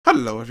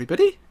Hello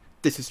everybody,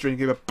 this is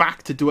Stringamer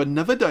back to do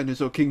another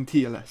Dinosaur King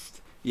tier list.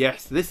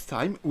 Yes, this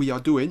time we are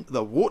doing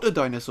the Water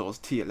Dinosaurs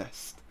tier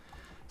list.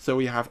 So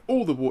we have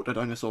all the water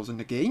dinosaurs in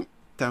the game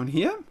down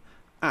here,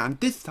 and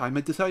this time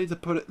I decided to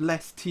put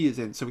less tiers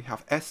in. So we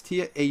have S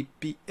tier, A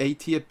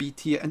tier, B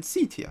tier and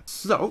C tier.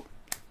 So,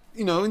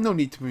 you know, no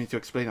need for me to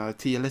explain how a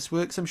tier list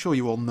works, I'm sure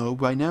you all know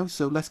by now,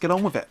 so let's get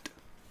on with it.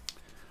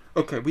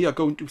 Okay, we are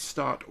going to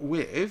start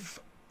with,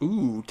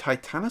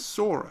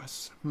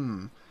 Titanosaurus.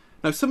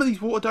 Now, some of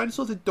these water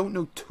dinosaurs I don't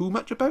know too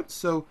much about,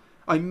 so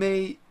I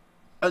may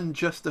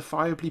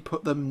unjustifiably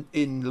put them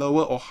in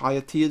lower or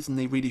higher tiers than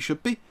they really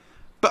should be.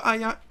 But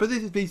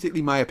this is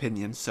basically my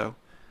opinion, so,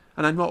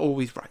 and I'm not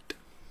always right.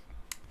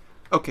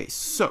 Okay,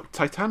 so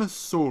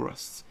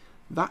Titanosaurus.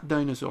 That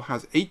dinosaur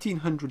has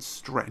 1800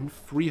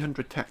 strength,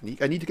 300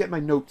 technique. I need to get my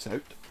notes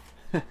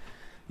out.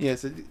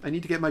 Yes, I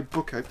need to get my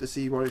book out to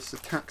see what its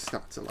attack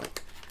stats are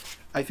like.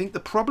 I think the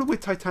problem with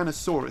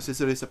Titanosaurus is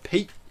that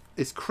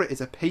its crit is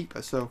a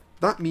paper, so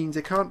that means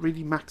it can't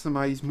really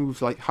maximize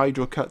moves like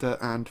Hydro Cutter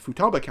and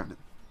Futaba Cannon.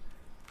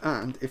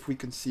 And if we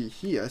can see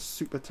here,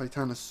 Super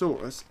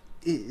Titanosaurus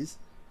is,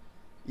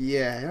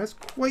 yeah, it has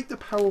quite the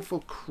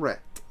powerful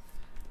crit,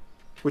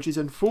 which is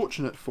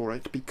unfortunate for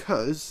it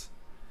because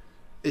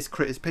its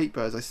crit is paper,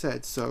 as I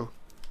said, so,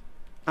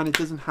 and it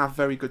doesn't have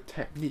very good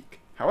technique.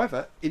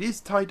 However, it is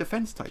Tie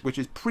Defense type, which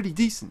is pretty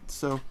decent,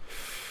 so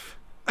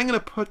I'm going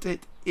to put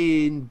it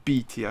in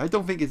B tier. I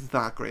don't think it's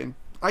that great.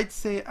 I'd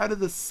say out of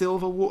the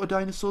silver water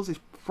dinosaurs,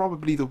 it's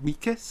probably the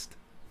weakest,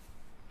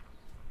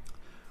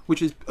 which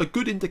is a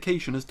good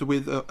indication as to where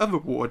the other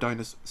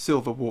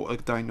silver water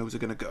dinos are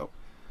going to go.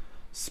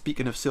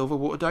 Speaking of silver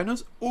water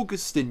dinos,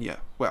 Augustinia.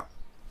 Well,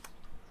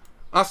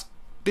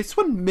 this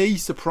one may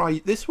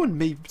surprise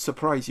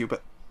you,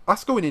 but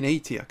that's going in A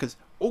tier because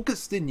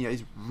Augustinia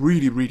is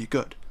really, really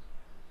good.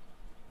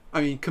 I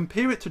mean,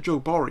 compare it to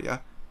Joboria,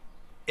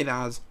 it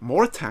has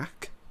more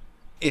attack,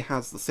 it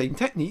has the same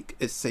technique,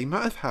 it's the same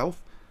amount of health,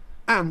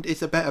 and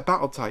it's a better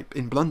battle type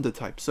in Blunder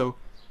type. So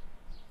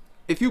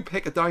if you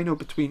pick a dino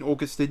between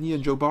Augustinia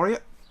and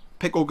Joboria,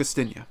 pick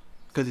Augustinia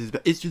because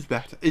it's just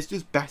better. It's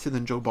just better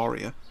than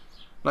Joboria.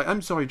 Like,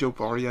 I'm sorry,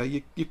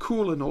 Joboria, you're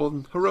cool and all,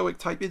 and heroic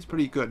type is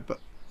pretty good, but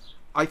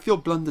I feel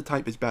Blunder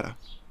type is better.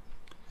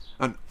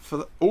 And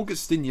for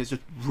Augustinia is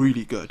just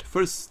really good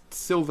for a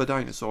silver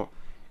dinosaur.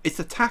 Its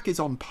attack is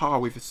on par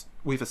with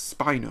a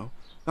Spino.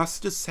 That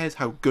just says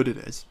how good it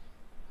is.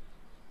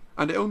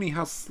 And it only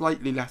has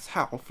slightly less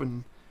health,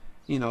 and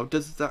you know,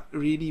 does that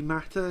really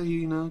matter?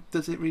 You know,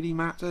 does it really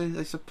matter?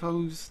 I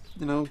suppose,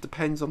 you know,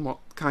 depends on what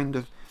kind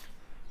of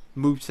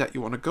moveset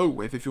you want to go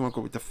with. If you want to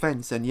go with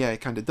defense, then yeah,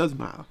 it kind of does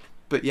matter.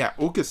 But yeah,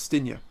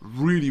 Augustinia,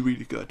 really,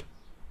 really good.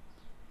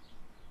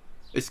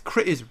 Its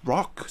crit is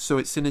rock, so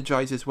it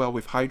synergizes well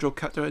with Hydro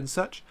Cutter and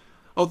such.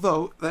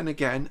 Although, then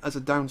again, as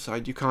a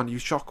downside, you can't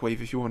use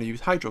Shockwave if you want to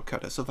use Hydro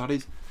Cutter, so that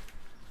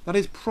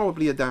is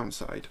probably a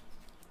downside.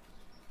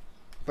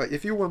 But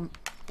if you want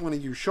to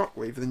use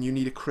Shockwave, then you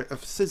need a crit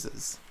of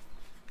Scissors,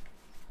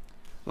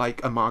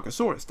 like a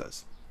Margosaurus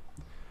does.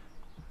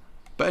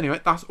 But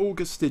anyway, that's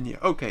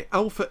Augustinia. Okay,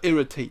 Alpha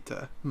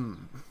Irritator.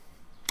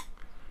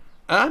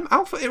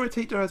 Alpha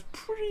Irritator has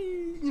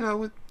pretty, you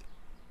know,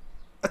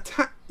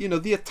 attack. You know,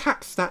 the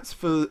attack stats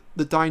for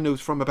the dinos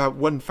from about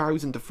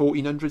 1000 to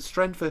 1400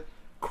 strength are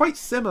quite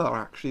similar.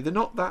 Actually, they're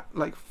not that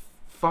like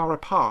far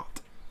apart.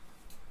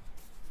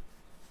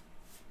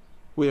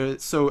 Where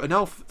so a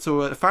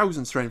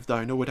 1000 strength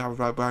dino would have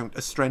about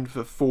a strength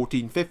of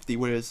 1450,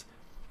 whereas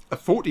a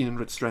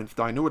 1400 strength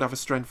dino would have a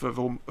strength of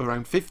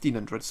around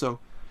 1500. So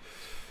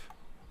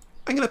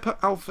I'm going to put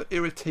Alpha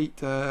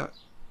Irritator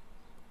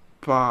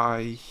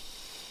by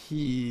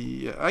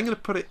here. I'm going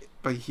to put it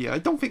by here. I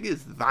don't think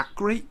it's that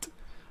great,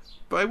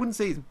 but I wouldn't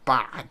say it's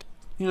bad.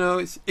 You know,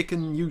 it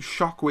can use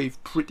Shockwave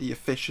pretty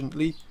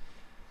efficiently,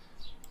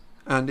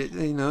 and it,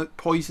 you know,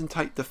 poison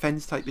type,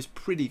 defense type is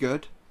pretty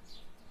good.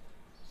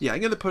 Yeah, I'm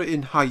going to put it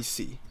in high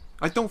C.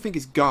 I don't think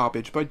it's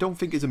garbage, but I don't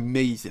think it's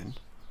amazing.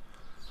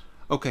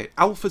 Okay,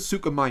 Alpha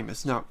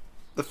Suchomimus. Now,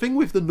 the thing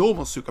with the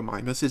normal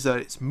Suchomimus is that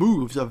its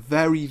moves are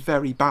very,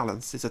 very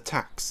balanced, its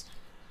attacks.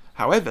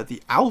 However,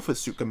 the Alpha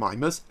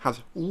Suchomimus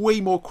has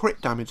way more crit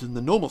damage than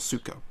the normal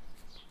Sucho.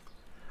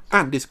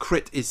 And its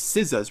crit is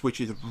Scissors, which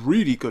is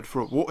really good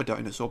for a water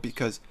dinosaur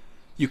because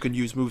you can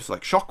use moves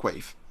like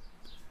Shockwave.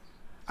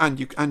 And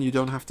you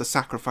don't have to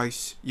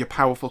sacrifice your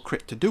powerful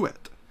crit to do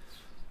it.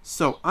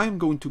 So I'm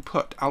going to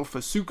put Alpha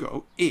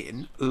Sucho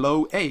in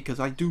low A because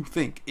I do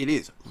think it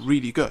is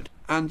really good.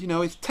 And you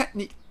know, its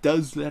technique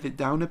does let it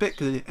down a bit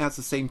because it has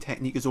the same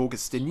technique as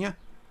Augustinia.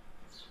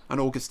 And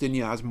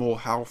Augustinia has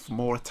more health,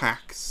 more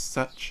attacks,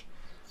 such.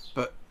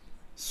 But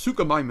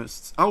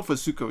Suchomimus, Alpha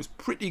Sucho is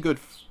pretty good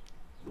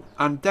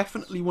and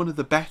definitely one of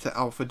the better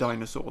alpha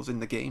dinosaurs in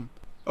the game.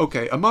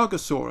 Okay,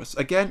 Amargasaurus.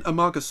 Again,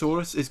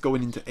 Amargasaurus is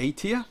going into A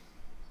tier.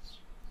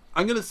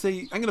 I'm going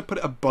to put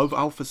it above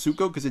Alpha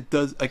Sucho because it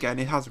does, again,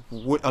 it has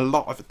a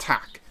lot of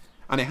attack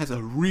and it has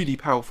a really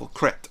powerful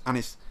crit, and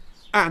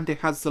it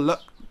has the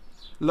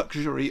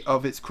luxury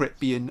of its crit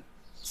being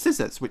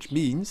Scissors, which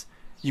means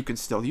you can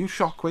still use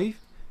Shockwave.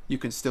 You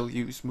can still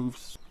use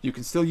moves. You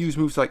can still use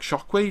moves like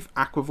Shockwave,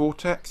 Aqua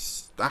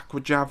Vortex,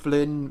 Aqua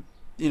Javelin,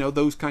 you know,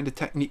 those kind of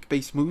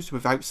technique-based moves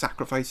without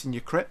sacrificing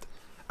your crit.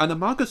 And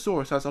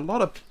Amargasaurus has a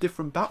lot of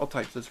different battle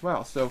types as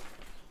well, so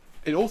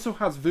it also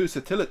has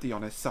versatility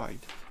on its side.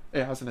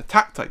 It has an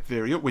attack type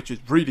variant, which is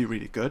really,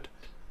 really good.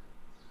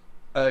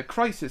 A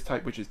crisis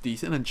type, which is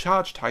decent, and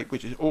charge type,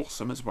 which is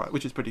awesome as well,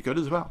 which is pretty good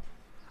as well.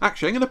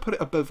 Actually, I'm going to put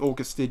it above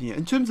Augustinia.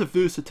 In terms of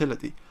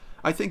versatility,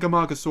 I think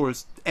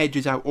Amargasaurus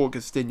edges out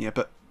Augustinia,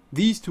 but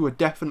these two are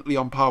definitely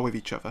on par with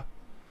each other.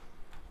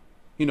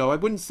 You know, I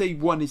wouldn't say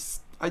one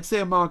is... I'd say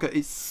Amarga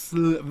is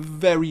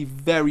very,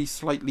 very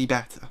slightly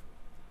better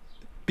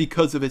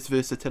because of its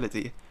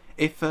versatility.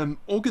 If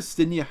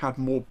Augustinia had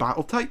more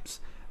battle types,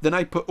 then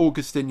I'd put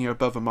Augustinia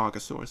above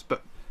Amargasaurus,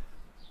 but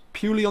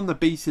purely on the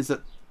basis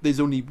that there's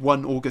only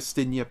one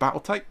Augustinia battle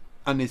type,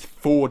 and there's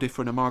 4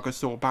 different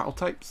Amargasaur battle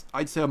types,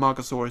 I'd say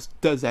Amargasaurus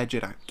does edge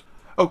it out.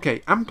 Okay,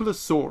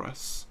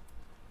 Ampelosaurus.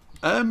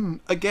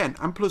 Again,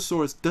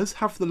 Ampelosaurus does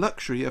have the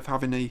luxury of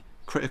having a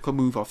critical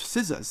move off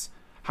Scissors.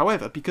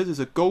 However, because it's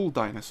a gold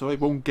dinosaur, it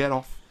won't get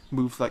off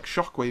moves like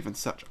Shockwave and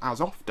such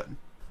as often.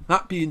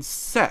 That being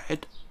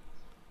said,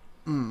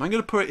 I'm going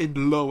to put it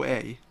in low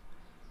A.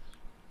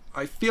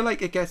 I feel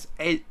like it gets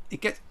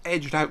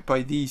edged out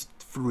by these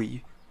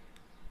 3.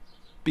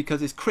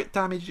 Because its crit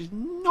damage is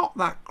not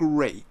that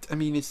great. I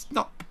mean, it's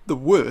not the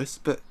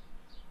worst, but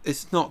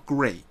it's not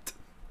great.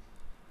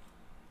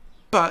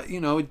 But, you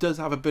know, it does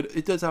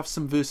have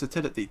some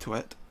versatility to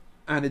it.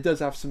 And it does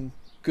have some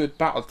good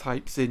battle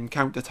types in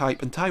Counter type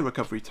and Tie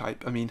Recovery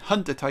type. I mean,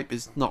 Hunter type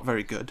is not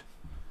very good.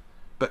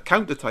 But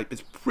Counter type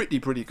is pretty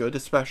good,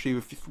 especially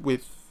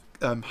with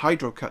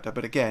Hydro Cutter.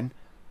 But again,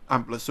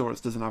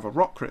 Ampelosaurus doesn't have a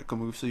rock critical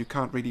move, so you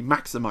can't really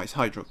maximize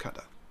Hydro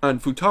Cutter.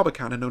 And Futaba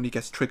Cannon only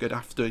gets triggered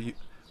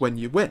when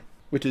you win,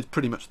 which is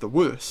pretty much the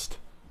worst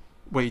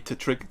way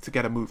to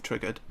get a move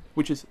triggered,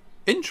 which is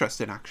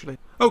interesting actually.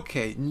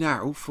 Okay,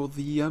 now for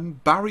the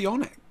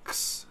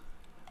Baryonyx.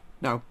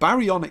 Now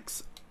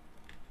Baryonyx,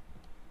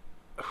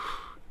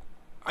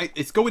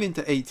 it's going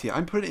into A tier.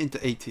 I'm putting it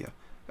into A tier.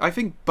 I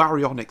think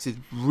Baryonyx is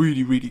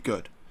really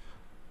good,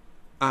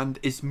 and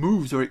its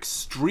moves are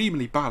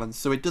extremely balanced,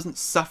 so it doesn't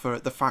suffer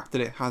at the fact that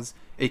it has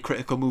a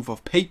critical move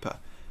of paper,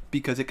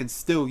 because it can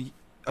still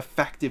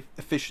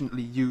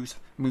efficiently use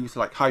moves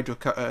like Hydro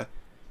Cutter,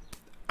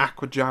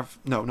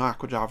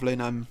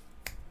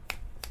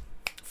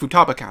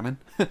 Futaba Cannon.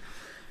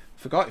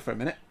 Forgot it for a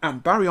minute.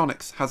 And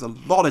Baryonyx has a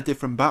lot of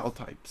different battle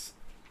types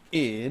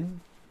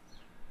in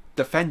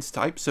defense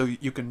type, so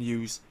you can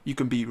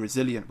be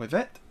resilient with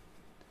it.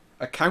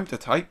 A counter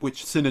type,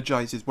 which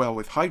synergizes well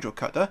with Hydro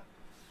Cutter.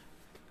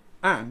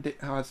 And it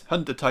has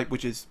Hunter type,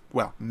 which is,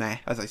 well, meh,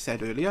 as I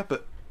said earlier,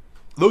 but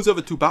those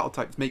other 2 battle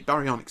types make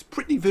Baryonyx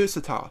pretty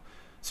versatile.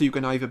 So you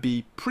can either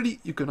be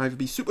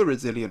super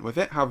resilient with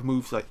it, have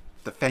moves like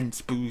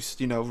defense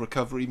boost, you know,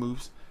 recovery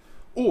moves,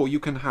 or you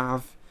can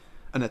have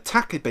an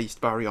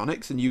attack-based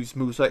Baryonyx and use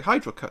moves like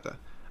Hydro Cutter.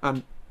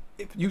 And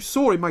if you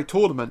saw in my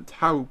tournament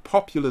how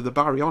popular the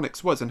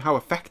Baryonyx was and how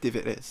effective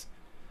it is.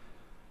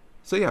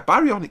 So yeah,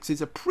 Baryonyx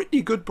is a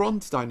pretty good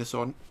bronze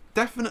dinosaur,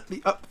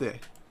 definitely up there.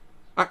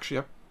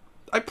 Actually,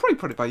 I'd probably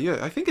put it by year.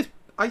 I think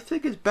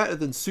it's better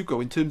than Suko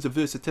in terms of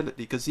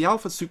versatility, because the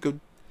Alpha Suko,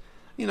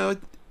 you know,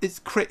 its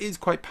crit is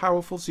quite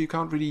powerful, so you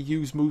can't really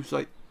use moves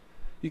like...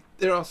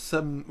 there are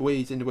some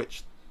ways in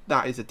which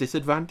that is a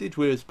disadvantage,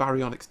 whereas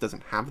Baryonyx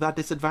doesn't have that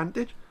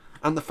disadvantage.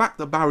 And the fact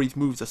that Barry's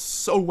moves are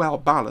so well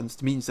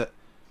balanced means that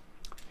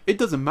it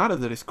doesn't matter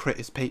that its crit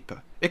is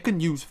paper. It can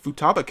use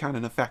Futaba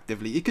Cannon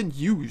effectively. It can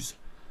use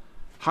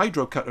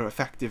Hydro Cutter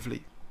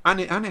effectively. And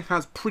it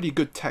has pretty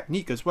good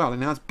technique as well.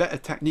 And it has better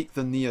technique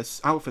than the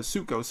Alpha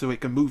Suko, so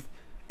it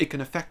can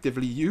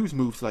effectively use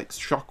moves like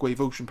Shockwave,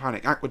 Ocean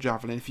Panic, Aqua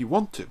Javelin if you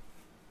want to.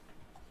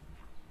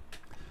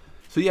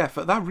 So yeah,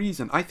 for that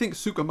reason, I think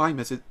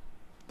Baryonyx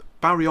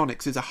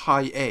is a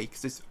high A.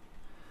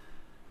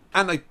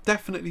 And I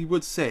definitely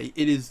would say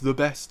it is the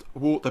best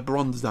water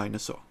bronze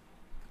dinosaur.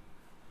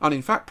 And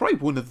in fact, probably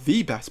one of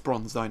the best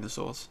bronze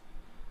dinosaurs.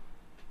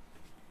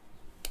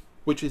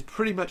 Which is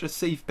pretty much a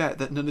safe bet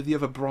that none of the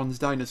other bronze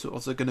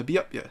dinosaurs are going to be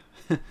up here.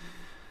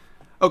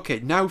 Okay,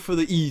 now for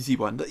the easy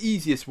one. The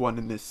easiest one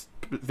in this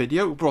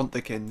video,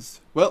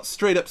 Bronthekins. Well,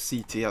 straight up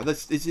C tier.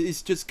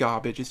 It's just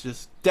garbage. It's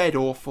just dead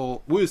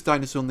awful. Worst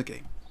dinosaur in the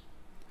game.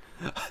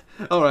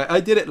 Alright, I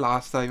did it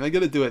last time. I'm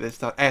going to do it this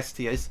time. S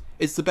tier.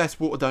 It's the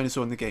best water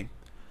dinosaur in the game.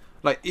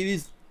 Like,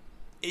 it's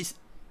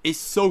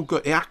so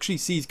good. It actually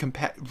sees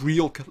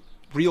real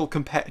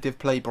competitive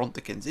play,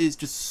 Bronthekins. It is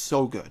just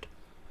so good.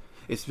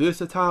 It's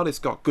versatile. It's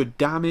got good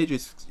damage.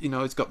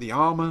 It's got the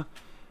armor.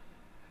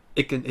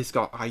 It's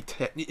got high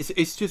tech.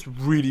 It's just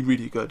really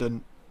good,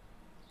 and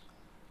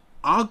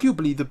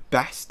arguably the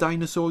best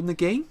dinosaur in the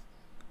game.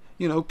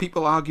 You know,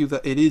 people argue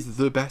that it is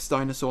the best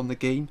dinosaur in the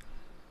game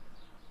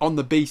on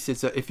the basis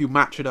that if you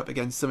match it up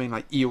against something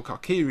like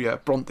Eocarcharia,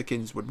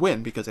 Bronthekins would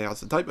win because it has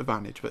the type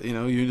advantage. But you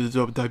know, you just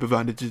have type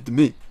advantages to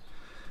me.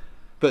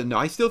 But no,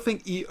 I still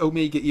think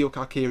Omega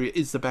Eocarcharia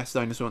is the best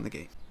dinosaur in the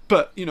game.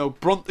 But, you know,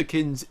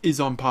 Brontekins is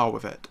on par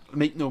with it.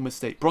 Make no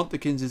mistake,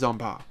 Brontekins is on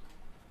par.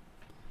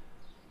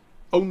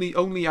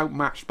 Only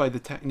outmatched by the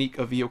technique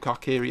of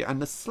Eocarcharia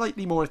and a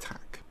slightly more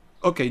attack.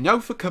 Okay,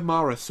 now for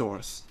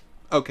Camarasaurus.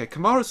 Okay,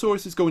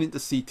 Camarasaurus is going into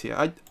C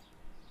tier.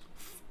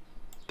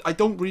 I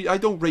don't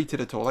rate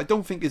it at all. I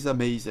don't think it's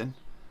amazing,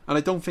 and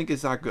I don't think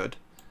it's that good.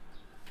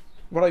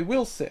 What I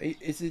will say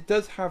is it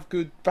does have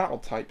good battle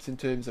types in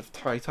terms of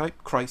TIE type,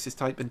 Crisis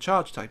type, and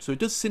Charge type. So it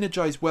does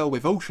synergize well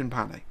with Ocean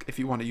Panic if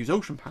you want to use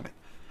Ocean Panic.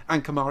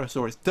 And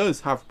Camarasaurus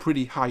does have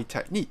pretty high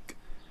technique.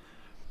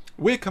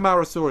 Where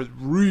Camarasaurus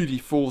really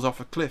falls off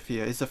a cliff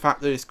here is the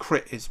fact that its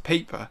crit is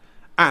paper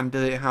and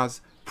that it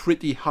has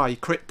pretty high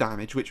crit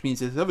damage, which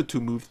means its other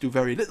two moves do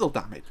very little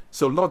damage.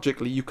 So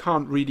logically, you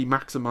can't really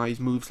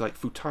maximize moves like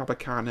Futaba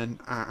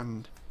Cannon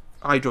and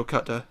Hydro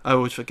Cutter. I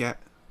always forget.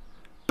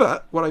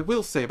 But what I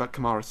will say about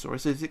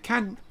Camarasaurus is it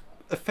can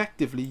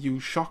effectively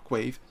use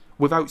Shockwave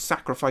without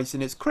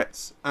sacrificing its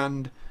crits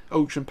and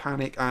Ocean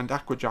Panic and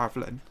Aqua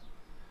Javelin.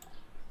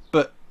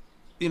 But,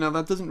 you know,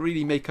 that doesn't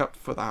really make up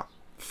for that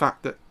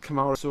fact that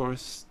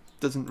Camarasaurus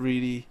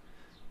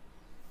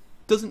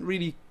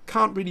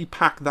can't really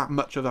pack that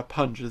much of a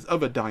punch as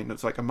other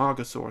dinos like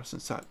Amargasaurus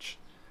and such.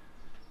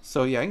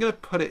 So yeah, I'm gonna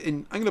put it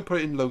in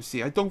low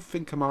C. I don't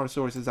think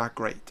Camarasaurus is that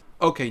great.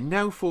 Okay,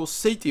 now for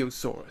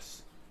Satiosaurus.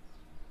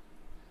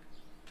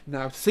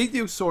 Now,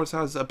 Satiosaurus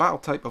has a battle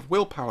type of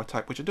Willpower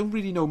type, which I don't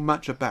really know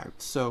much about,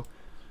 so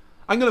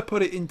I'm gonna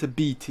put it into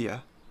B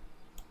tier.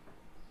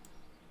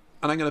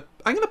 And I'm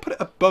gonna put it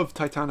above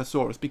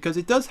Titanosaurus because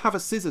it does have a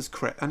scissors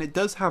crit and it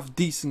does have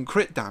decent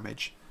crit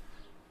damage.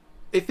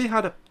 If it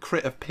had a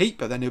crit of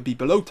paper, then it would be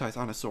below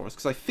Titanosaurus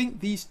because I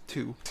think these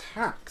two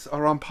attacks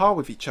are on par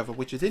with each other,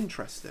 which is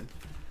interesting.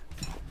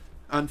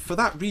 And for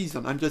that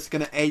reason, I'm gonna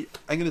say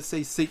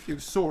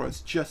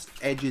Satiosaurus just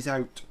edges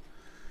out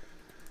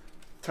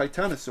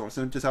Titanosaurus.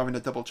 I'm just having a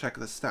double check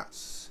of the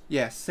stats.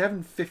 Yeah,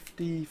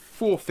 750,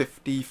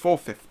 450,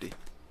 450.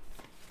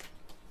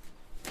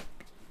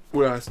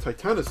 Whereas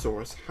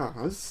Titanosaurus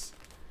has...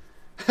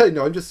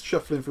 No, I'm just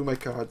shuffling through my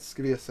cards.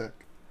 Give me a sec.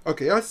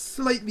 Okay, it has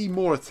slightly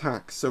more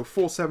attack, so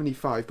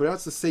 475, but it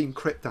has the same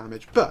crit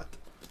damage. But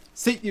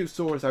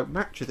Satiosaurus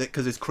outmatches it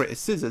because its crit is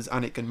scissors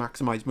and it can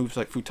maximize moves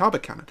like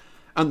Futaba Cannon.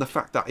 And the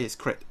fact that its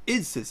crit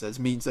is scissors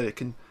means that it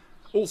can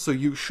also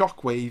use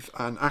Shockwave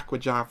and Aqua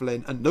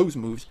Javelin and those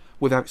moves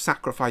without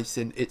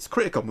sacrificing its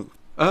critical move.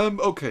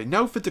 Okay,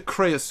 now for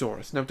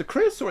Dicraeosaurus. Now,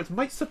 Dicraeosaurus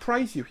might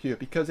surprise you here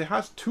because it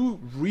has two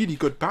really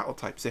good battle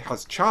types. It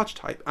has Charge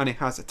type and it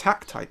has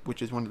Attack type,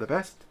 which is one of the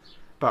best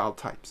battle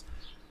types.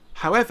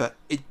 However,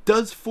 it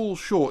does fall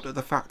short of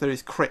the fact that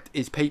its crit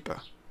is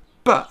paper.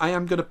 But I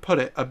am going to put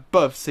it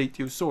above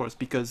Satiosaurus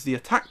because the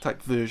Attack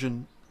type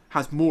version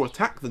has more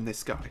attack than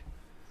this guy.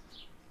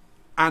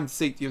 And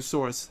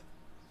Satiosaurus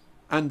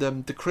and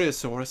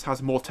Dicraeosaurus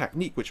has more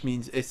technique, which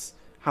means it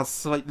has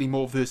slightly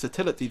more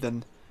versatility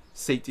than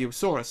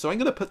Satiosaurus. So I'm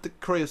going to put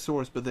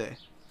Dicraeosaurus there.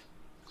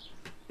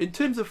 In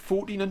terms of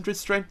 1400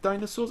 strength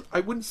dinosaurs,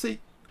 I'd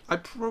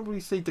probably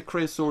say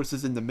Dicraeosaurus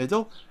is in the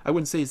middle. I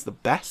wouldn't say it's the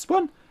best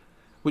one,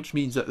 which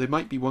means that there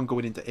might be one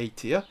going into A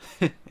tier.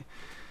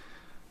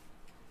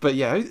 But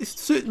yeah, it's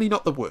certainly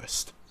not the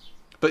worst.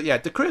 But yeah,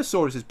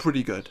 Dicraeosaurus is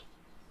pretty good.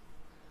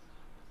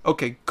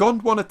 Okay,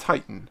 Gondwana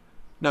Titan.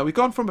 Now, we've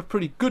gone from a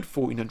pretty good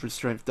 1400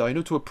 strength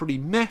dino to a pretty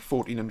meh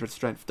 1400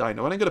 strength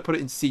dino, and I'm going to put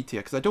it in C tier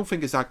because I don't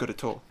think it's that good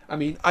at all. I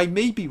mean, I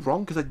may be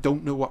wrong because I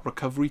don't know what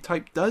recovery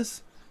type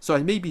does, so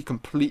I may be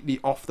completely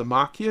off the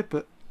mark here,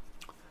 but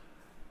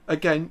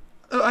again,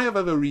 I have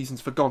other reasons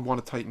for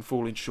Gondwana Titan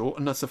falling short,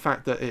 and that's the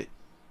fact that it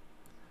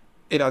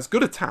has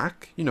good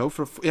attack, you know,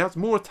 it has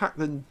more attack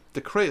than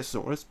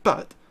Dicraeosaurus,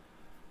 but,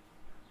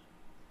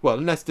 well,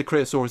 unless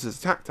Dicraeosaurus is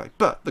attack type,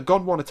 but the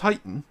Gondwana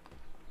Titan,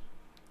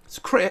 its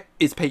crit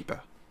is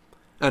paper.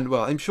 And,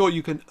 well, I'm sure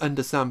you can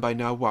understand by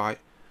now why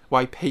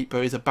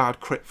paper is a bad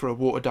crit for a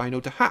water dino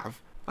to have.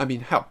 I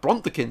mean, hell,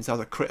 Brontekins has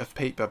a crit of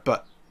paper,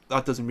 but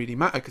that doesn't really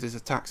matter because his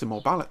attacks are more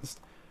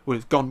balanced.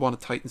 Whereas Gondwana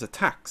Titan's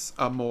attacks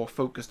are more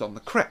focused on the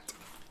crit.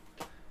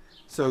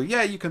 So,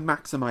 yeah, you can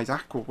maximize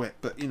Aqua Whip,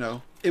 but, you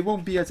know, it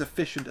won't be as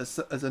efficient as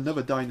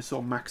another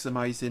dinosaur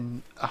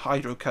maximizing a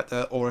Hydro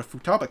Cutter or a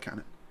Futaba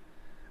Cannon.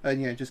 And,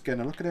 yeah, just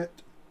gonna look at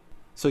it.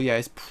 So yeah,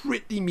 it's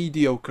pretty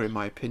mediocre in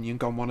my opinion,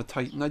 Gondwana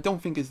Titan. I don't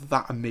think it's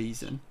that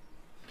amazing.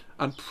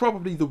 And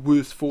probably the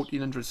worst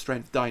 1400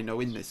 strength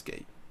dino in this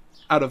game,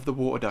 out of the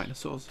water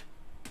dinosaurs.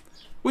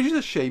 Which is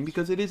a shame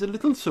because it is a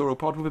little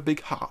sauropod with a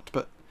big heart,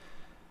 but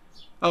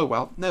oh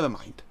well, never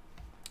mind.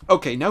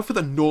 Okay, now for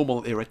the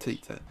normal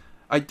Irritator.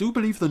 I do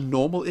believe the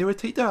normal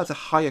Irritator has a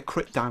higher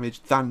crit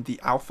damage than the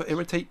Alpha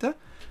Irritator.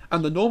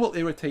 And the normal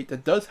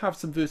Irritator does have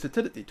some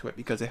versatility to it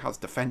because it has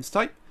Defense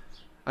type.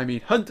 I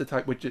mean Hunter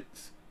type, which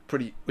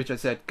I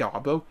said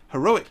Garbo,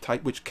 Heroic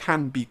type, which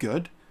can be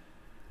good,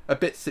 a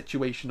bit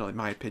situational in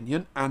my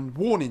opinion, and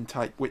Warning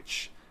type,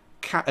 which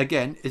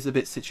again is a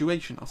bit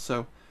situational.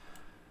 So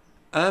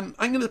I'm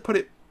gonna put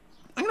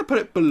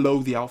it below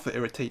the Alpha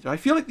Irritator. I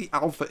feel like the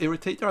Alpha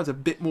Irritator has a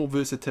bit more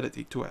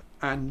versatility to it,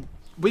 and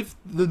with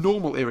the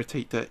normal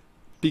Irritator,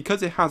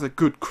 because it has a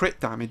good crit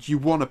damage, you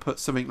want to put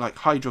something like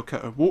Hydro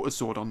Cutter Water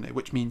Sword on there,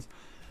 which means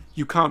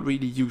you can't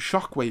really use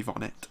Shockwave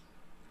on it.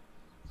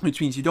 Which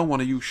means you don't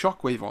want to use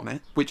Shockwave on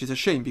it, which is a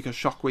shame because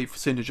Shockwave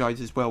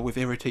synergizes well with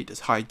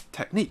Irritator's high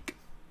technique.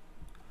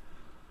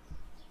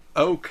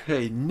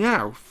 Okay,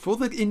 now for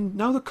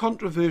the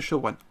controversial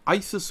one,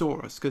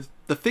 Isosaurus, because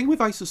the thing with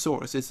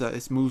Isosaurus is that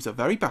its moves are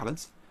very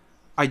balanced.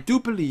 I do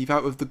believe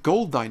out of the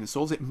gold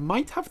dinosaurs, it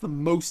might have the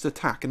most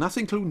attack, and that's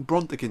including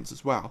Brontosaurus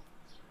as well.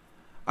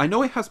 I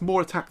know it has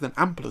more attack than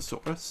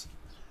Ampelosaurus.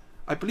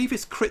 I believe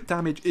its crit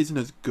damage isn't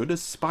as good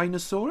as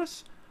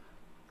Spinosaurus.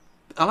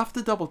 I'll have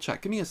to double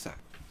check. Give me a sec.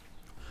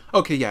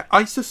 Okay, yeah,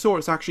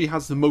 Isosaurus actually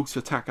has the most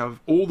attack out of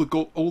all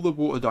the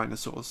water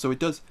dinosaurs, so it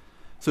does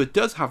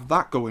have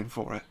that going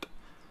for it.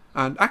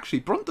 And actually,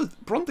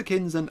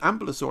 Brontosaurus and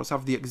Ampelosaurus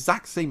have the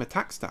exact same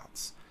attack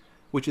stats,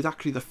 which is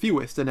actually the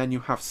fewest, and then you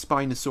have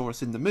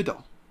Spinosaurus in the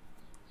middle.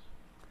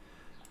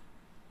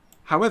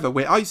 However,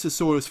 where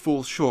Isosaurus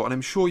falls short, and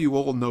I'm sure you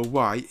all know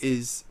why,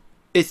 is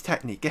its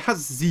technique. It has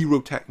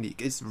zero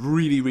technique. It's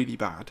really, really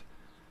bad.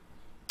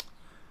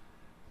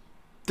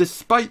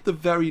 Despite the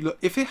very low...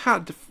 If it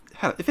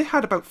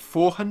had about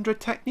 400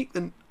 technique,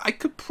 then I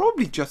could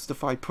probably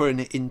justify putting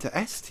it into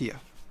S tier.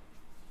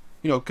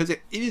 You know, because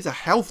it is a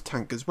health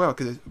tank as well,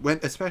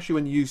 especially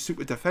when you use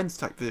super defense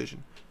type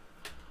version.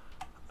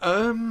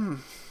 Oh,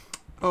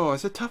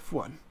 it's a tough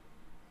one.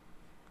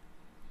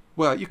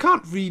 Well, you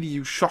can't really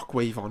use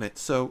Shockwave on it,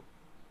 so,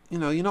 you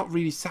know, you're not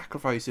really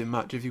sacrificing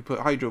much if you put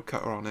Hydro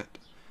Cutter on it.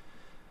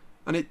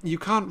 And you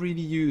can't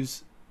really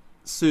use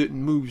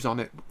certain moves on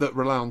it that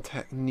rely on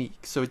technique,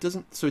 so it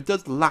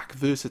does lack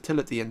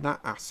versatility in that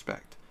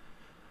aspect.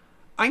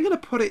 I'm going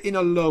to put it in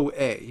a low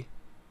A.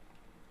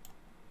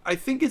 I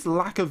think its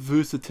lack of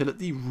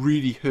versatility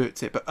really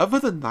hurts it, but other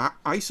than that,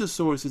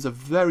 Isosaurus is a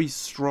very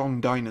strong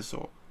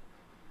dinosaur.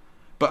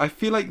 But I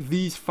feel like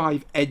these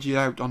 5 edge it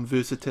out on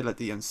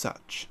versatility and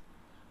such.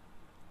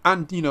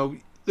 And, you know,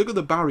 look at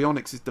the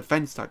Baryonyx'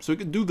 defense type, so it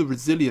can do the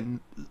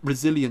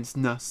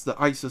resilience-ness that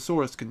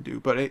Isosaurus can do,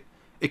 but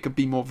it could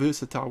be more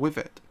versatile with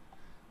it.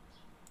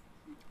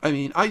 I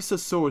mean,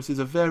 Isosaurus is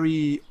a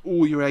very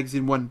all your eggs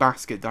in one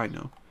basket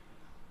dino.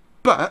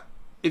 But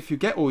if you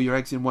get all your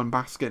eggs in one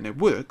basket and it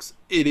works,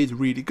 it is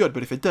really good.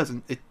 But if it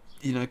doesn't, it,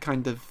 you know,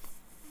 kind of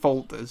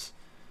falters.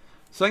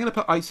 So I'm going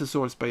to put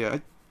Isosaurus by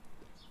here.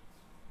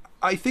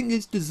 I think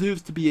it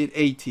deserves to be an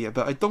A tier,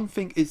 but I don't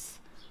think it's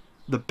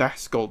the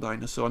best gold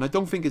dinosaur, and I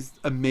don't think it's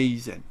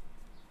amazing.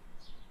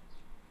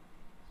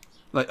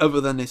 Like, other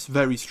than its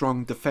very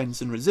strong defense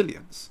and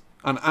resilience,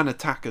 and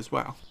attack as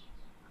well.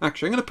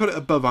 Actually, I'm going to put it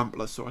above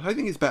Ampelosaurus. I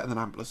think it's better than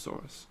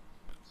Ampelosaurus.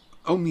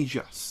 Only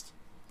just.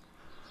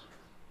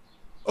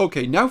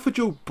 Okay, now for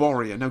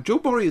Joboria. Now,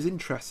 Joboria is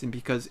interesting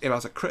because it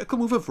has a critical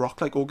move of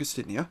rock like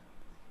Augustinia.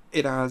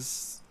 It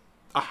has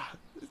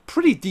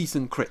pretty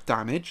decent crit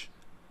damage,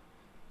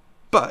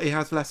 but it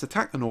has less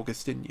attack than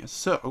Augustinia.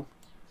 So,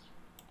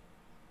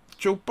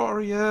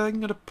 Joboria, I'm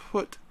going to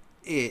put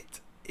it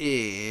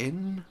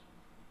in...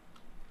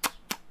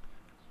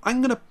 I'm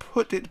going to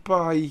put it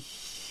by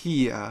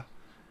here.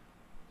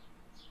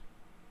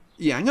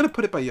 Yeah, I'm going to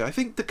put it by here. I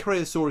think the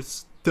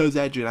Cryosaurus does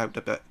edge it out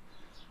a bit.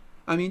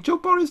 I mean,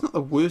 Joboria is not the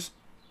worst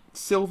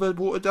silver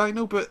water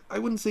dino, but I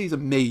wouldn't say he's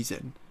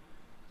amazing.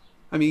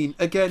 I mean,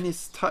 again,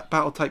 his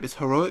battle type is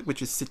heroic,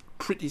 which is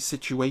pretty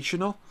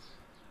situational.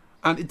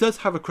 And it does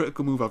have a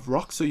critical move of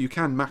rock, so you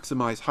can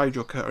maximize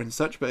Hydro Cutter and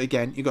such, but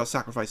again, you got to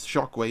sacrifice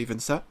Shockwave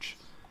and such.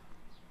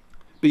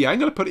 But yeah, I'm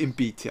going to put it in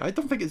B tier. I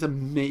don't think it's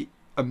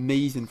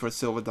amazing for a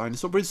silver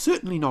dinosaur, but it's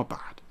certainly not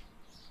bad.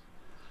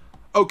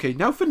 Okay,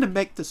 now for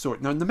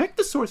Nemegtosaurus. Now,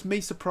 Nemegtosaurus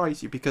may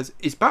surprise you because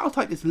its battle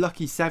type is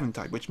Lucky 7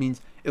 type, which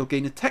means it'll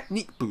gain a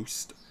technique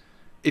boost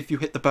if you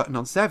hit the button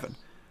on 7,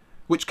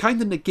 which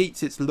kind of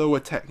negates its lower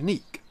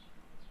technique.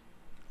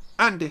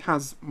 And it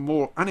has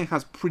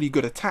pretty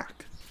good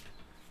attack.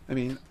 I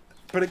mean,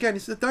 but again,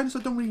 it's a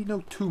dinosaur I don't really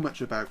know too much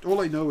about. All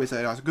I know is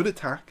that it has a good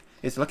attack,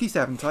 it's Lucky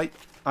 7 type,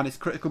 and its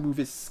critical move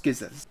is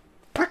Skizzers.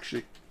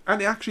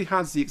 And it actually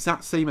has the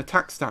exact same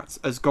attack stats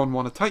as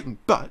Gondwana Titan,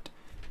 but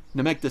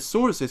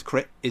Nemegtosaurus'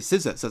 crit is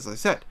Scissors, as I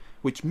said,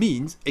 which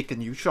means it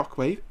can use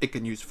Shockwave, it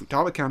can use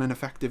Futaba Cannon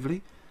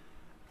effectively,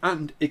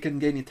 and it can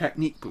gain a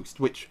technique boost,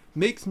 which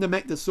makes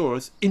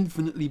Nemegtosaurus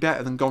infinitely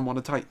better than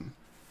Gondwana Titan.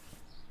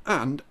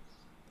 And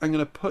I'm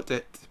going to put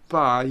it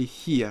by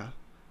here.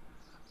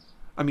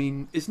 I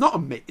mean, it's not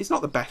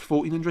the best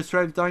 1400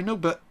 strength dino,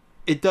 but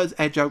it does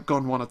edge out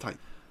Gondwana Titan.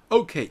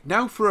 Okay,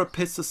 now for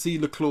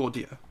Apicicela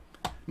Claudia.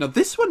 Now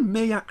this one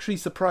may actually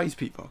surprise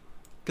people,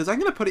 because I'm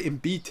going to put it in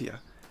B tier,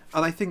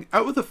 and I think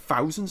out of the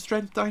 1000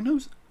 strength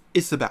dinos,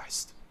 it's the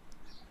best.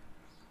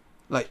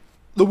 Like,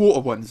 the water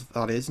ones,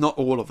 that is, not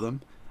all of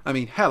them. I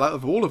mean, hell, out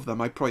of all of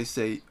them, I'd probably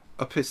say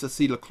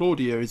Apicicela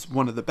Claudia is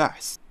one of the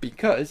best,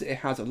 because it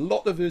has a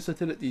lot of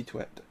versatility to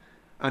it,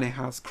 and it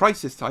has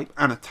Crisis type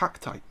and Attack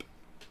type.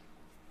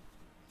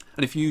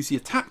 And if you use the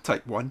Attack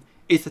type one,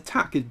 its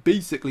attack is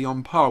basically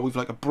on par with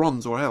like a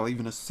bronze or hell,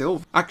 even a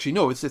silver. Actually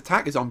no, its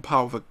attack is on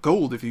par with a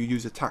gold if you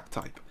use Attack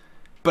type.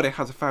 But it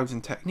has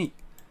 1000 technique.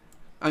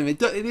 I mean,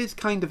 it is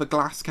kind of a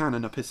glass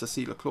cannon,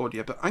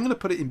 Apistocela but I'm going to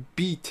put it in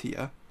B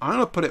tier. I'm going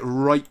to put it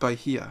right by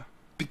here,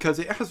 because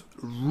it has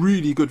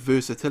really good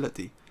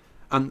versatility.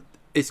 And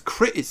its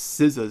crit is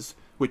scissors,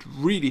 which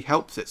really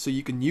helps it, so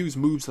you can use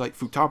moves like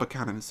Futaba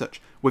Cannon and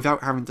such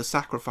without having to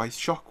sacrifice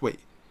Shockwave.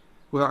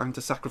 Without having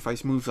to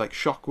sacrifice moves like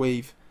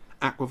Shockwave,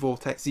 Aqua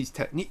Vortex, these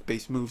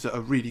technique-based moves that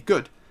are really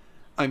good.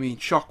 I mean,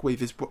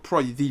 Shockwave is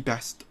probably the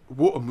best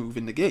water move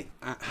in the game,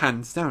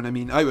 hands down. I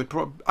mean, I would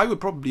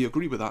probably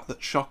agree with that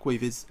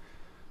Shockwave is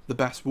the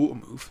best water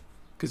move,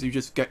 because you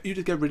just get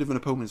rid of an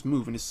opponent's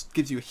move and it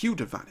gives you a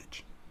huge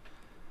advantage.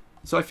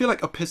 So I feel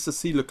like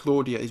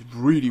Apistocela is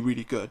really,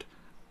 really good,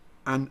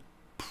 and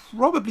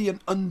probably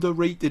an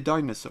underrated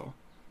dinosaur.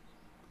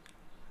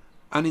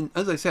 And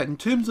as I said, in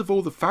terms of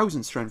all the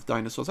 1000 strength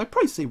dinosaurs, I'd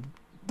probably say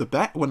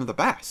one of the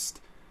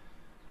best,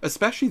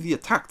 especially the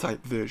attack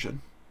type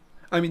version.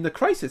 I mean, the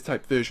crisis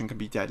type version can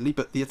be deadly,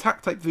 but the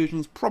attack type version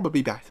is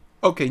probably better.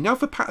 Okay, now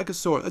for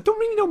Patagosaurus. I don't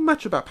really know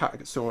much about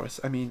Patagosaurus.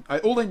 I mean,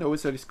 all I know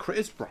is that its crit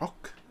is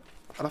rock.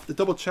 I'll have to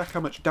double check how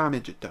much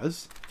damage it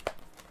does.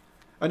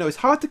 I know, it's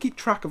hard to keep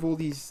track of all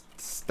these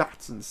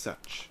stats and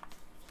such.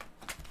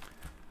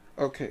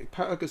 Okay,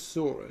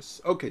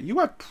 Patagosaurus. Okay, you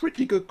have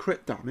pretty good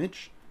crit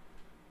damage.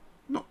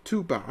 Not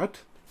too bad.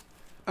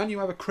 And you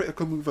have a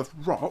critical move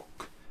of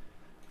rock.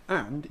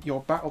 And your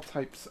battle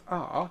types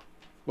are...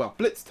 well,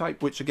 Blitz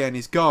type, which again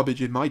is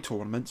garbage in my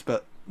tournaments,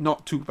 but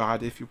not too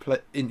bad if you're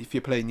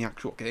playing the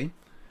actual game.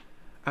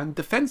 And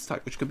Defense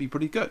type, which can be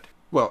pretty good.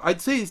 Well,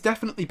 I'd say it's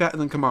definitely better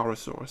than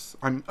Camarasaurus.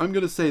 I'm going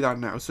to say that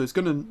now, so it's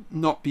going to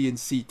not be in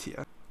C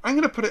tier. I'm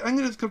just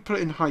going to put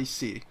it in high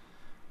C.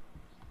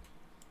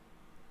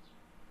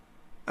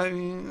 I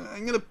mean,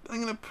 I'm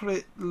gonna put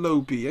it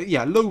low B.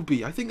 Yeah, low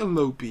B. I think a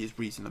low B is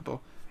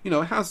reasonable. You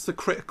know, it has the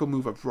critical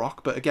move of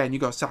rock, but again, you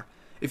got to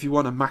if you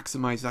want to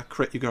maximize that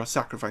crit, you got to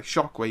sacrifice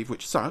Shockwave,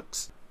 which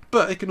sucks.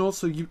 But it can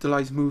also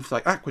utilize moves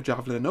like Aqua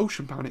Javelin and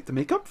Ocean Panic to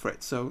make up for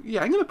it. So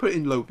yeah, I'm gonna put it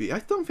in low B. I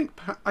think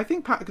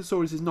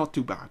Patagosaurus is not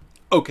too bad.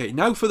 Okay,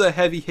 now for the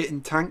heavy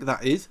hitting tank,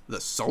 that is the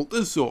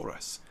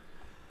Saltosaurus.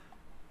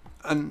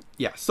 And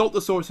yeah,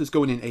 Saltosaurus is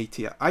going in A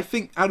tier. I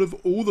think out of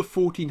all the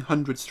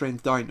 1400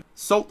 strength dino,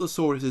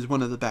 Saltosaurus is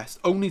one of the best,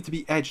 only to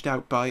be edged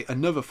out by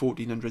another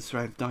 1400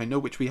 strength dino,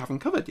 which we haven't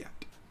covered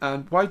yet.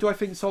 And why do I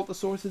think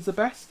Saltosaurus is the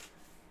best?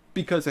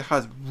 Because it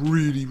has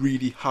really,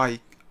 really high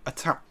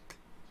attack.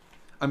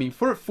 I mean,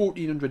 for a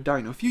 1400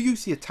 dino, if you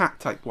use the attack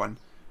type one,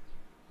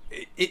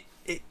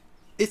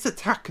 its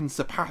attack can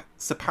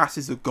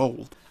surpasses a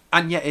gold,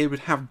 and yet it would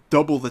have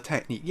double the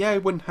technique. Yeah,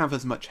 it wouldn't have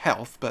as much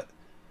health, but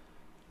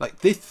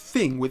like, this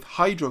thing with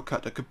Hydro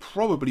Cutter could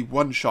probably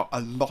one-shot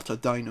a lot of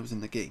dinos in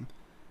the game.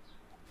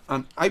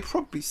 And I'd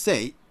probably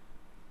say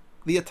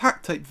the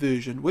attack type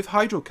version with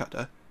Hydro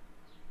Cutter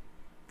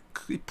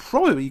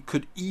probably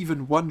could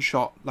even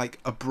one-shot like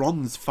a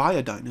bronze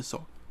fire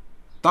dinosaur.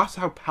 That's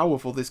how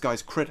powerful this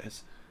guy's crit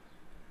is.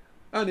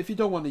 And if you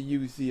don't want to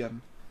use the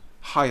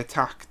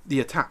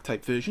attack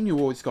type version, you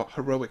always got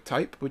heroic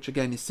type, which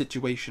again is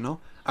situational,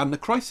 and the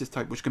crisis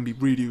type, which can be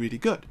really, really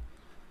good.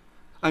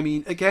 I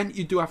mean, again,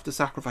 you do have to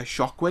sacrifice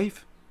Shockwave,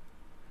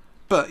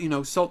 but, you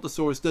know,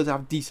 Saltosaurus does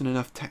have decent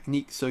enough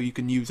technique, so you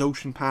can use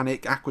Ocean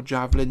Panic, Aqua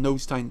Javelin,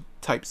 those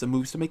types of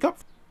moves to make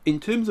up.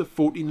 In terms of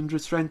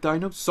 1400 strength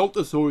dinos,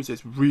 Saltosaurus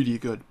is really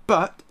good,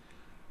 but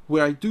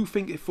where I do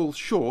think it falls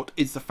short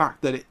is the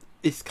fact that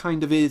it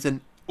kind of is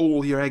an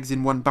all your eggs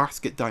in one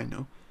basket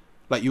dino.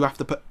 Like, you have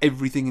to put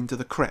everything into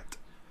the crit,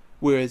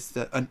 whereas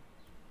the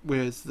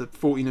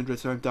 1400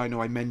 strength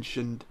dino I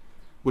mentioned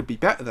would be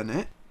better than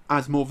it,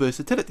 adds more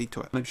versatility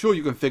to it. And I'm sure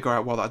you can figure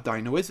out what that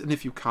dino is, and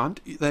if you can't,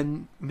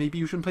 then maybe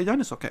you shouldn't play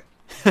Dinosaur Kit.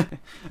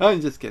 I'm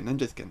just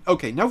kidding.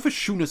 Okay, now for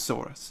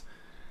Shunosaurus.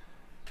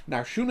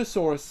 Now,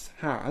 Shunosaurus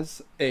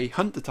has a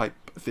Hunter type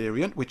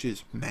variant, which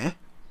is meh,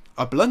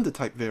 a Blunder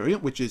type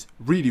variant, which is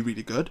really,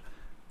 really good,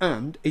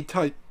 and a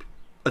TIE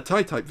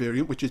type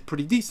variant, which is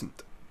pretty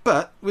decent.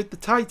 But with the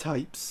TIE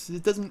types,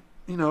 it doesn't,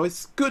 you know,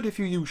 it's good if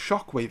you use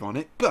Shockwave on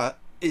it, but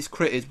its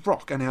crit is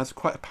rock, and it has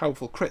quite a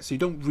powerful crit, so you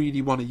don't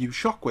really want to use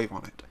Shockwave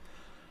on it.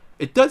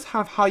 It does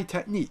have high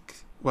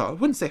technique. Well, I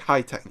wouldn't say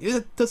high technique.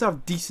 It does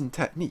have decent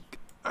technique.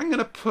 I'm going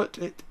to put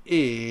it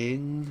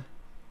in...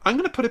 I'm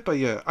going to put it by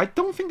here. I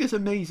don't think it's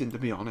amazing, to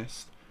be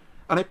honest.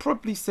 And I'd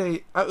probably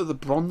say, out of the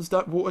bronze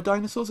water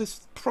dinosaurs,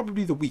 it's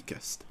probably the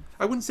weakest.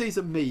 I wouldn't say it's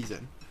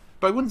amazing,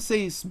 but I wouldn't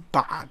say it's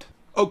bad.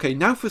 Okay,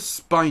 now for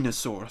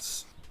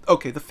Spinosaurus.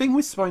 Okay, the thing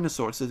with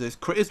Spinosaurus is its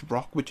crit is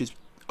rock, which is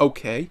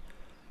okay.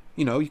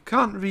 You know, you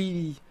can't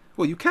really...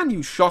 Well, you can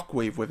use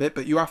Shockwave with it,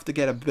 but you have to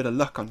get a bit of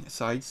luck on your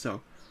side,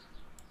 so...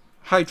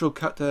 Hydro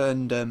Cutter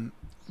and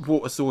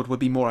Water Sword would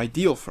be more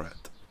ideal for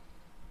it.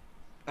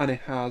 And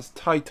it has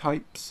TIE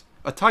types.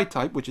 A TIE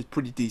type, which is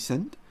pretty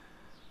decent.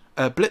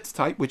 A Blitz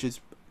type, which is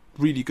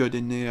really good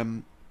in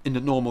the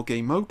normal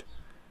game mode.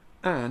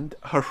 And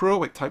a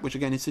Heroic type, which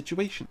again is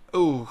situation.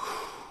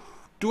 Oh,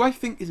 do I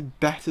think it's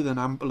better than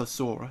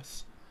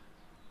Ambulosaurus?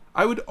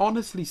 I would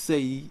honestly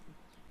say...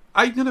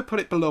 I'm going to put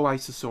it below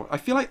Isosaurus. I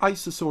feel like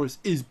Isosaurus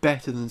is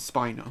better than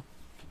Spino.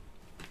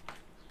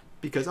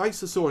 because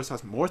Isosaurus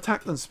has more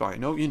attack than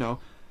Spino. You know,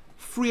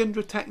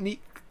 300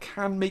 technique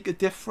can make a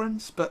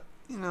difference, but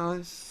you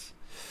know,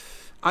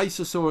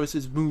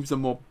 Isosaurus's moves are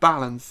more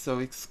balanced, so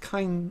it's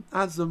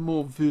has a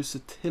more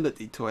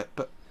versatility to it.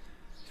 But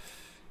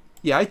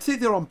yeah, I'd say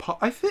they're on par.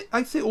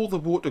 I'd say all the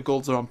water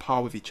golds are on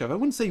par with each other. I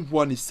wouldn't say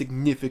one is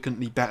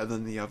significantly better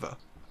than the other.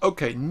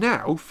 Okay,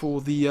 now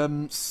for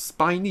the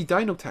spiny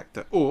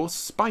Dinotector or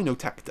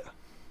Spinotector.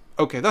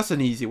 Okay, that's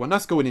an easy one.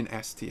 That's going in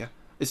S tier.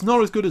 It's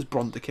not as good as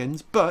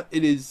Brontekins, but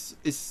it is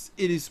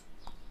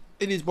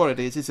what it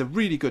is. It's a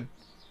really good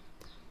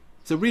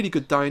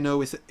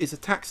dino. Its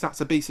attack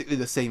stats are basically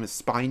the same as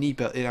Spiny,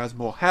 but it has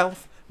more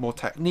health, more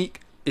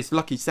technique. It's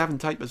Lucky 7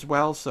 type as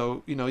well,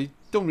 so you know you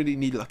don't really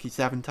need Lucky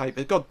 7 type.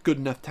 It's got good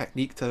enough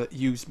technique to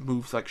use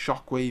moves like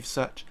Shockwave,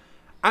 such,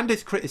 and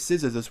it's crit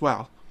scissors as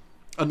well.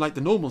 Unlike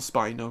the normal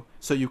Spino,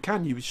 so you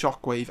can use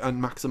Shockwave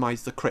and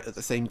maximize the crit at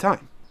the same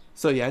time.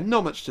 So yeah,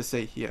 not much to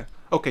say here.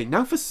 Okay,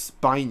 now for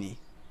Spiny.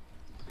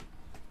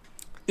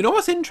 You know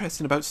what's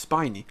interesting about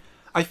Spiny?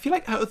 I feel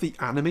like out of the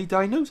anime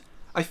dinos,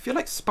 I feel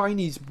like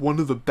Spiny's one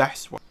of the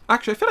best ones.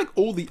 Actually, I feel like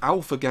all the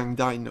Alpha Gang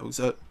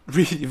dinos are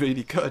really,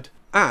 really good.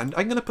 And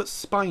I'm going to put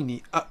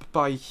Spiny up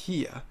by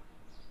here.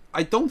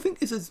 I don't think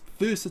it's as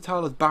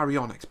versatile as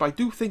Baryonyx, but I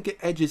do think it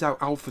edges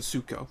out Alpha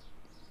Suko.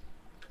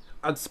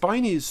 And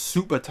Spiny is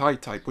super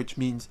Tide type, which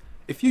means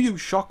if you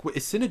use Shockwave,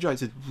 it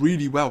synergizes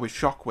really well with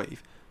Shockwave.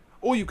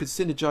 Or you could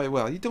synergize,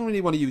 well, you don't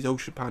really want to use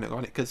Ocean Panic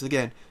on it, because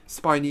again,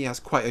 Spiny has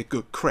quite a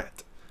good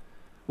crit.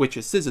 Which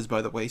is scissors,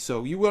 by the way,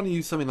 so you want to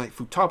use something like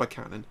Futaba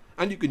Cannon,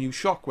 and you can use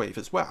Shockwave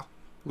as well,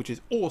 which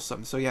is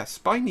awesome. So yeah,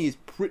 Spiny is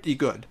pretty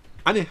good.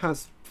 And it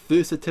has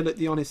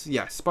versatility on it.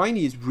 Yeah,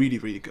 Spiny is really,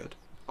 really good.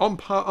 On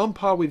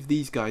par with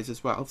these guys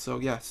as well, so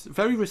yes,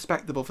 very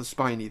respectable for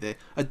Spiny there.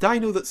 A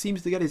dino that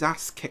seems to get his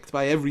ass kicked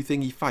by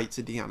everything he fights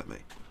in the anime.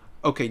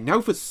 Okay,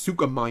 now for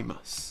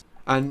Suchomimus.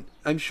 And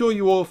I'm sure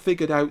you all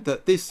figured out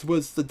that this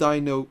was the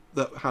dino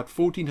that had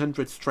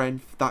 1400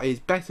 strength, that is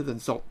better than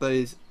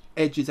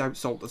edges out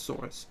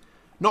Saltosaurus.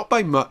 Not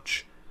by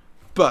much,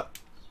 but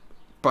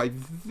by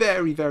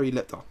very, very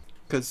little.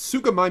 Because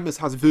Suchomimus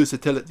has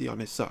versatility on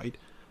his side,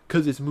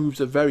 because his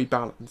moves are very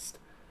balanced.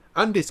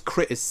 And his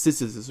crit is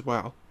scissors as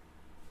well.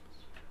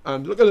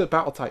 And look at the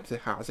battle types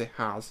it has. It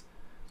has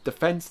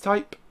defense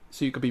type,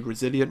 so you can be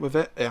resilient with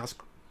it. It has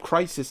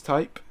crisis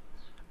type,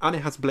 and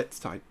it has blitz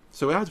type.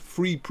 So it has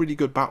 3 pretty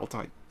good battle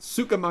types.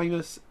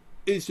 Suchomimus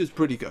is just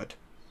pretty good.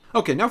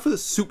 Okay, now for the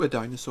super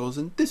dinosaurs,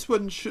 and these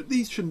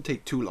shouldn't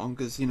take too long,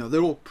 because you know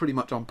they're all pretty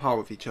much on par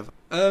with each other.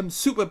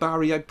 Super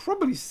Barry, I'd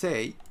probably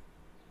say,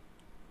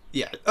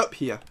 yeah, up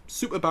here.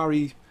 Super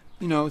Barry,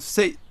 you know,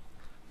 say,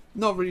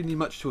 not really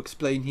much to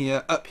explain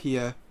here. Up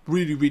here,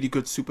 really, really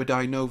good super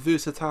dino,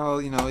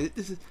 versatile. You know,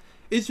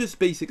 it's just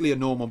basically a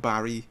normal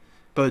Barry,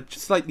 but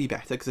slightly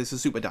better because it's a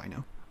super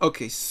dino.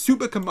 Okay,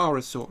 Super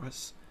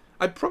Camarasaurus.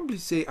 I'd probably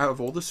say out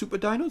of all the super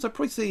dinos, I'd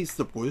probably say it's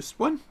the worst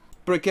one.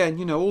 But again,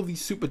 you know, all these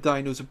super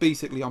dinos are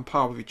basically on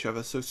par with each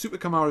other, so Super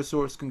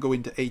Camarasaurus can go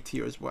into A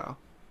tier as well.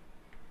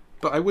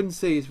 But I wouldn't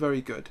say it's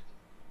very good.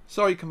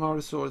 Sorry,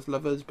 Camarasaurus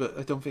lovers, but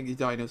I don't think these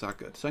dinos are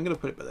good, so I'm going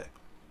to put it by there.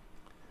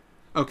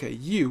 Okay,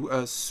 you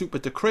are Super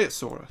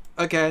Dicraeosaurus.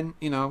 Again,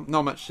 you know,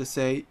 not much to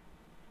say.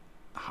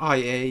 High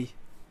A.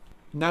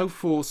 Now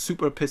for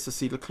Super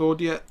Epistocela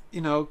Claudia,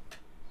 you know,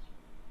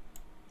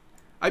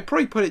 I'd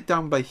probably put it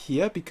down by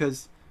here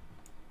because,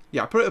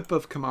 yeah, I put it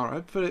above Kamara.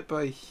 I'd put it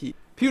by here.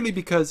 Purely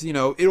because, you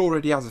know, it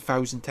already has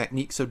 1,000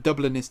 techniques, so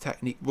doubling his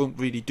technique won't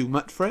really do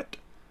much for it.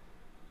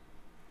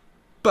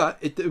 But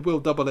it will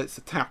double its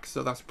attack,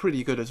 so that's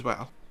pretty good as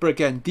well. But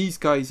again, these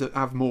guys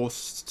have more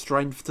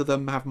strength to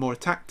them, have more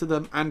attack to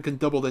them, and can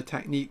double their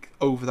technique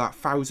over that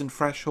 1,000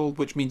 threshold,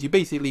 which means you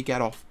basically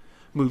get off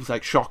moves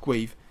like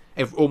Shockwave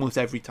almost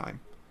every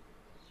time.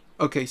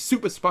 Okay,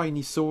 Super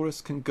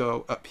Spinosaurus can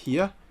go up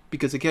here,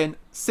 because again,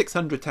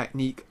 600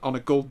 technique on a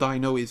gold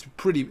dino is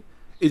really,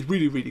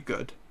 really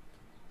good.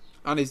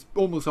 And is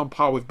almost on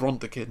par with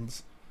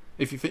Brontekins,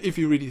 if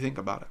you really think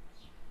about it.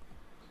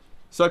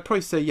 So I'd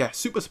probably say, yeah,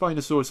 Super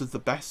Spinosaurus is the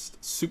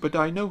best super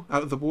dino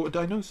out of the water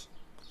dinos,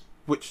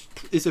 which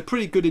is a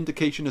pretty good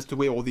indication as to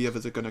where all the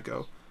others are going to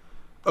go.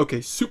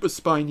 Okay, Super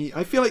Spiny,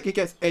 I feel like it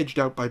gets edged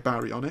out by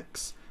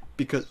Baryonyx,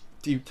 because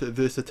due to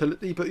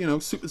versatility, but you know,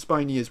 Super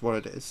Spiny is what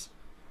it is.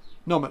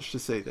 Not much to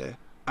say there.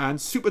 And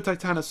Super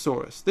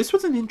Titanosaurus. This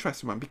was an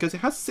interesting one, because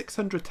it has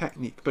 600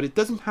 technique, but it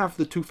doesn't have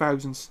the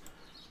 2,000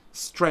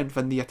 strength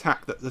and the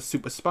attack that the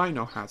Super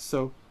Spino has.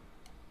 So,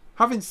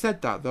 having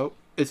said that though,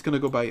 it's going to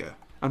go by here.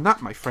 And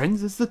that, my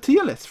friends, is the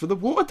tier list for the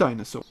water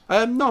dinosaur.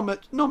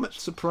 Not much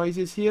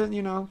surprises here,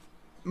 you know.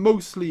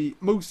 Mostly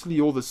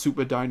all the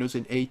super dinos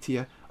in A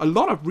tier. A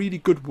lot of really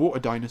good water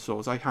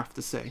dinosaurs, I have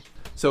to say.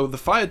 So the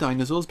fire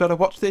dinosaurs better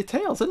watch their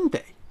tails, hadn't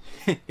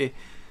they?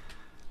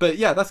 But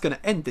yeah, that's going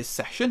to end this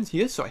session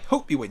here, so I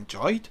hope you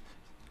enjoyed.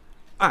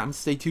 And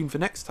stay tuned for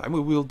next time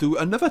where we'll do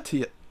another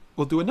tier.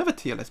 We'll do another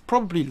tier list,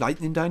 probably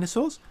lightning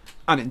dinosaurs.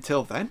 And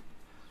until then,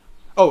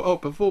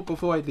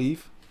 before I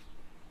leave,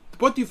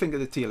 what do you think of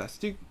the tier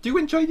list? Do you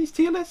enjoy these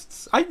tier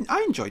lists? I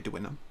enjoy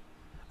doing them.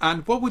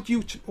 And what would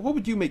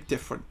you make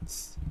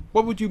different?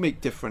 What would you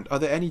make different? Are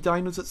there any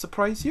dinos that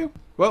surprise you?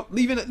 Well,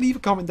 leave a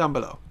comment down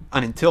below.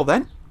 And until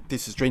then,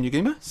 this is Drain Your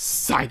Gamer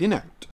signing out.